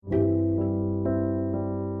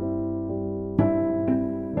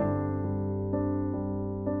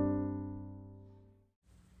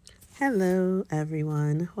Hello,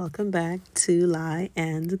 everyone. Welcome back to Lie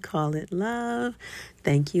and Call It Love.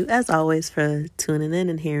 Thank you, as always, for tuning in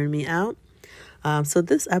and hearing me out. So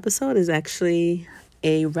this episode is actually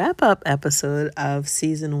a wrap-up episode of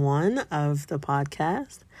season 1 of the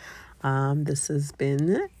podcast. This has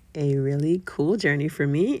been a really cool journey for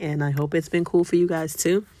me, and I hope it's been cool for you guys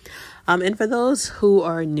too. And for those who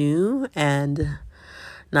are new and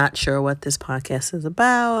not sure what this podcast is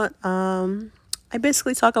about, I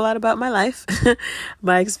basically talk a lot about my life,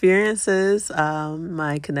 my experiences,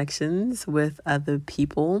 my connections with other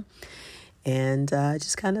people, and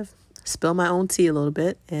just kind of spill my own tea a little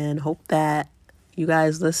bit and hope that you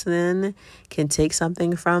guys listening can take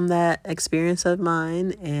something from that experience of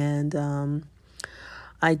mine. And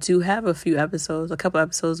I do have a couple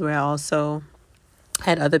episodes where I also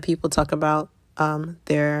had other people talk about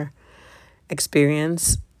their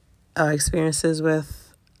experiences with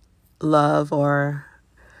love or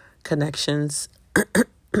connections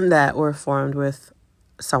that were formed with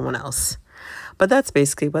someone else. But that's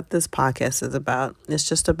basically what this podcast is about. It's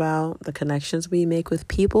just about the connections we make with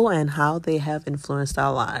people and how they have influenced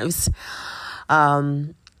our lives.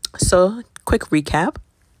 So quick recap.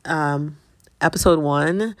 Episode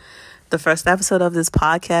 1, the first episode of this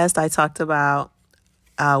podcast, I talked about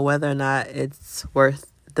whether or not it's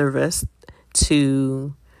worth the risk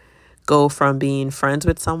to go from being friends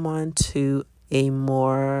with someone to a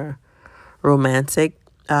more romantic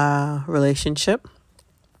relationship.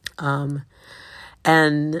 And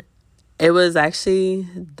it was actually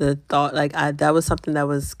the thought, that was something that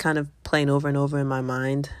was kind of playing over and over in my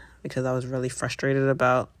mind because I was really frustrated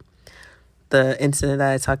about the incident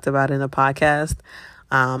that I talked about in the podcast.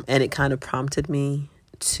 And it kind of prompted me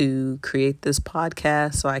to create this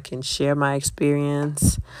podcast so I can share my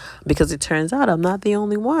experience, because it turns out I'm not the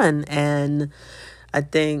only one. And I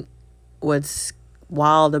think what's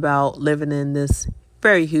wild about living in this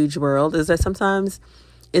very huge world is that sometimes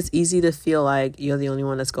it's easy to feel like you're the only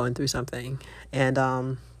one that's going through something. And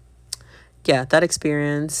that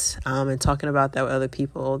experience and talking about that with other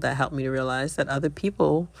people, that helped me to realize that other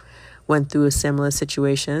people went through similar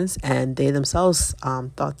situations and they themselves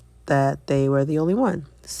thought that they were the only one.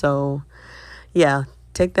 So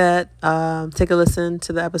take a listen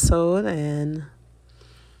to the episode, and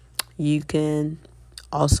you can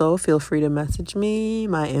also feel free to message me.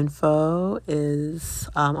 My info is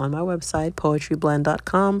on my website,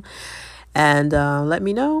 poetryblend.com, and let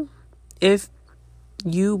me know if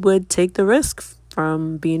you would take the risk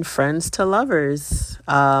from being friends to lovers.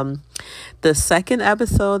 The second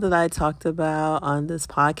episode that I talked about on this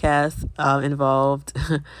podcast involved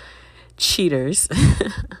cheaters.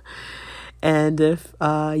 And if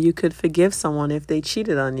you could forgive someone if they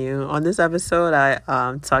cheated on you. On this episode, I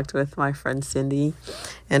talked with my friend Cindy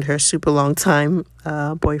and her super long time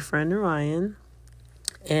boyfriend, Ryan,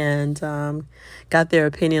 and got their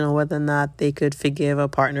opinion on whether or not they could forgive a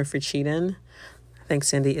partner for cheating. I think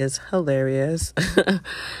Cindy is hilarious.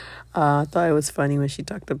 I thought it was funny when she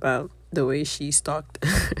talked about the way she stalked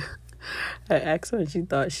her ex when she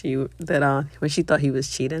thought he was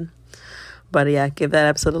cheating. But give that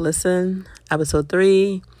episode a listen. Episode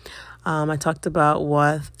 3, I talked about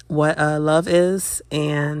what love is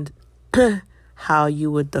and how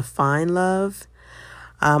you would define love.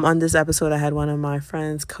 On this episode, I had one of my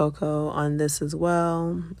friends, Coco, on this as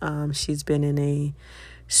well. She's been in a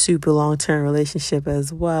super long-term relationship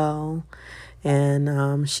as well.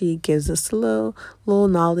 And she gives us a little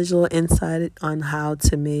knowledge, a little insight on how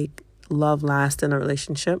to make love last in a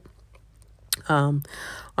relationship. On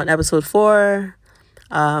episode 4,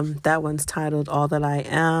 that one's titled All That I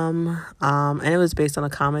Am. And it was based on a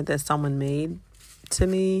comment that someone made to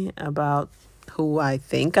me about who I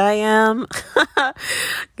think I am. You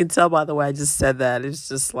can tell by the way I just said that. It's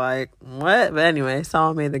just like, what? But anyway,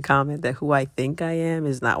 someone made the comment that who I think I am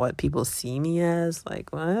is not what people see me as.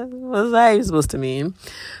 Like, what? What's that even supposed to mean?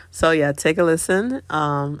 So take a listen.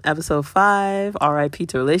 Episode 5, R.I.P.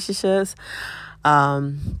 to relationships.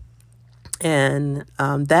 And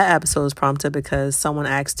that episode was prompted because someone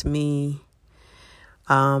asked me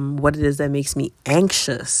what it is that makes me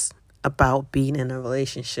anxious about being in a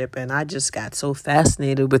relationship. And I just got so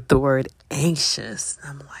fascinated with the word anxious.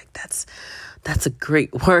 I'm like, that's a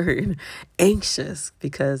great word, anxious,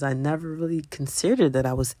 because I never really considered that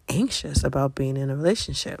I was anxious about being in a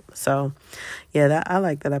relationship. So I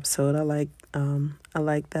like that episode. I like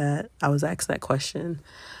that I was asked that question.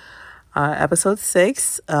 Episode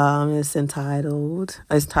 6 is titled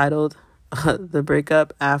The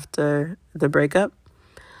Breakup After the Breakup.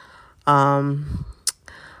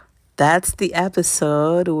 that's the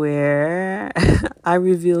episode where I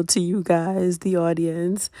revealed to you guys, the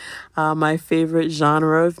audience, my favorite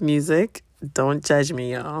genre of music. Don't judge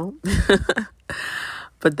me, y'all.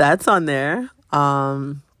 But that's on there.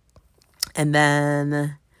 And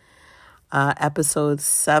then episode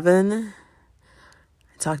 7, I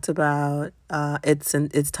talked about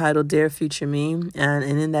it's titled Dear Future Me, and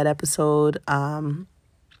in that episode, I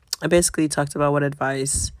basically talked about what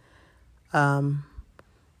advice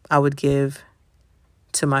I would give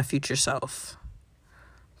to my future self.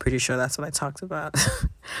 Pretty sure that's what I talked about.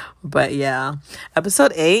 But yeah,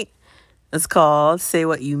 episode 8 is called Say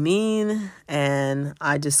What You Mean, and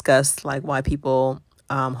I discussed like why people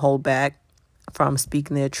hold back from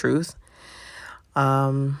speaking their truth.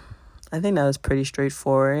 I think that was pretty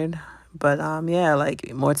straightforward, but yeah,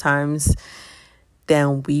 like more times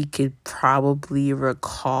than we could probably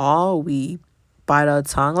recall, we bite our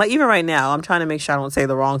tongue. Like even right now, I'm trying to make sure I don't say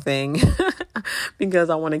the wrong thing because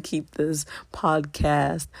I want to keep this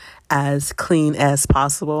podcast as clean as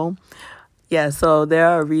possible. Yeah, so there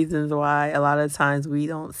are reasons why a lot of times we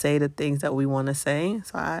don't say the things that we want to say.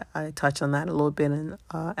 So I touch on that a little bit in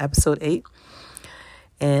episode 8.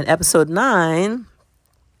 And episode 9,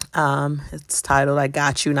 it's titled I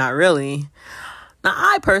Got You, Not Really. Now,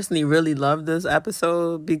 I personally really love this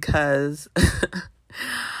episode because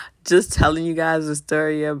just telling you guys the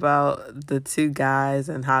story about the 2 guys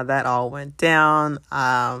and how that all went down.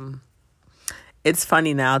 It's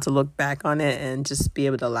funny now to look back on it and just be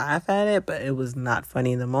able to laugh at it, but it was not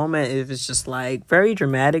funny in the moment. It was just like very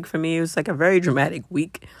dramatic for me. It was like a very dramatic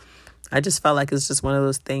week. I just felt like it's just one of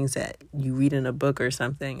those things that you read in a book or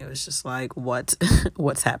something. It was just like, what's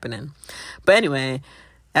happening? But anyway,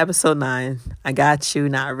 episode 9, I Got You,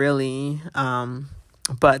 Not Really.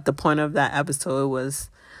 But the point of that episode was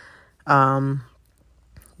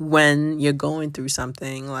when you're going through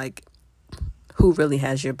something, like who really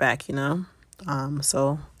has your back, you know?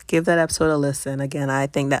 So give that episode a listen. Again, I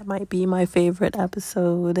think that might be my favorite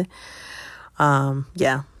episode.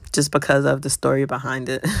 Yeah, just because of the story behind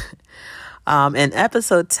it. In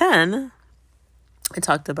episode 10, I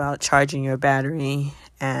talked about charging your battery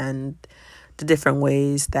and the different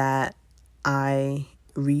ways that I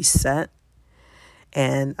reset.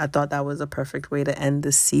 And I thought that was a perfect way to end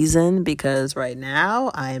the season because right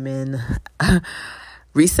now I'm in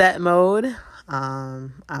reset mode.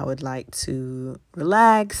 I would like to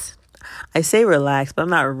relax. I say relax, but I'm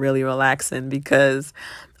not really relaxing because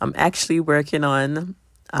I'm actually working on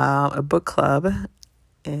a book club,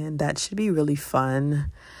 and that should be really fun.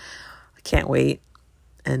 I can't wait.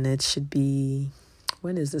 And it should be,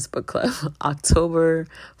 when is this book club? October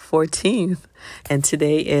 14th. And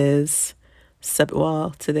today is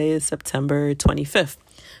September 25th.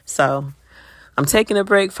 So I'm taking a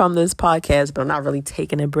break from this podcast, but I'm not really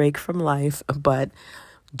taking a break from life. But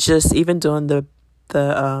just even doing the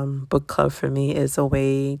book club for me is a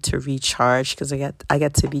way to recharge because I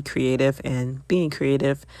get to be creative, and being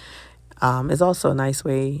creative is also a nice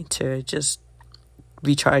way to just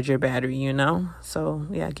recharge your battery, you know? So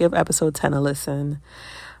yeah, give episode 10 a listen.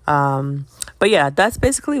 But yeah, that's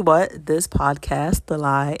basically what this podcast, The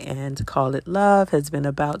Lie and Call It Love, has been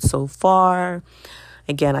about so far.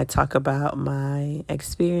 Again, I talk about my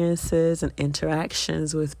experiences and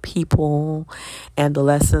interactions with people and the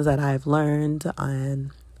lessons that I've learned.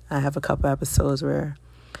 And I have a couple episodes where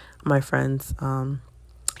my friends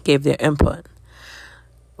gave their input,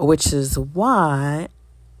 which is why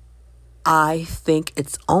I think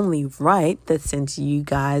it's only right that since you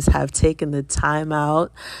guys have taken the time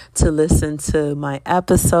out to listen to my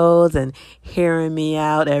episodes and hearing me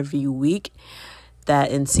out every week,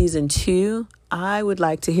 that in season 2, I would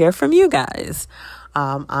like to hear from you guys.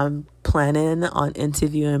 I'm planning on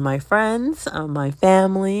interviewing my friends, my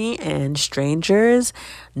family, and strangers,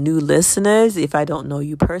 new listeners. If I don't know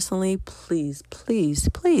you personally, please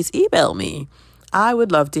email me. I would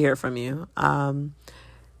love to hear from you. On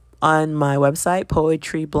my website,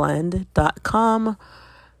 poetryblend.com,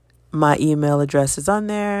 my email address is on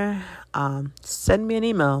there. Send me an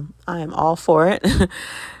email. I am all for it.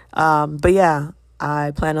 But yeah,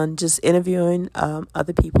 I plan on just interviewing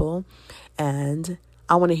other people, and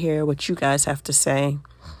I want to hear what you guys have to say.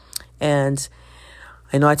 And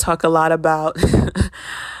I know I talk a lot about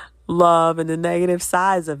love and the negative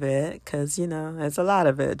sides of it because, you know, it's a lot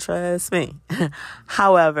of it, trust me.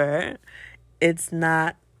 However, it's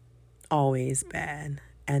not always bad,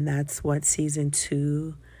 and that's what season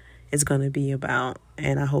 2 is going to be about.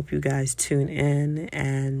 And I hope you guys tune in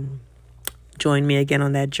and join me again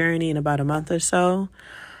on that journey in about a month or so.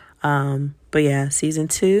 But yeah, season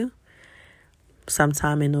 2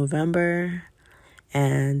 sometime in November,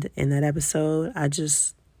 And in that episode, I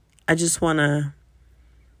just want to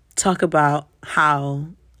talk about how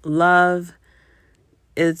love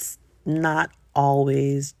is not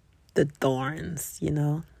always the thorns, you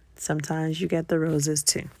know. Sometimes you get the roses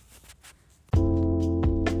too.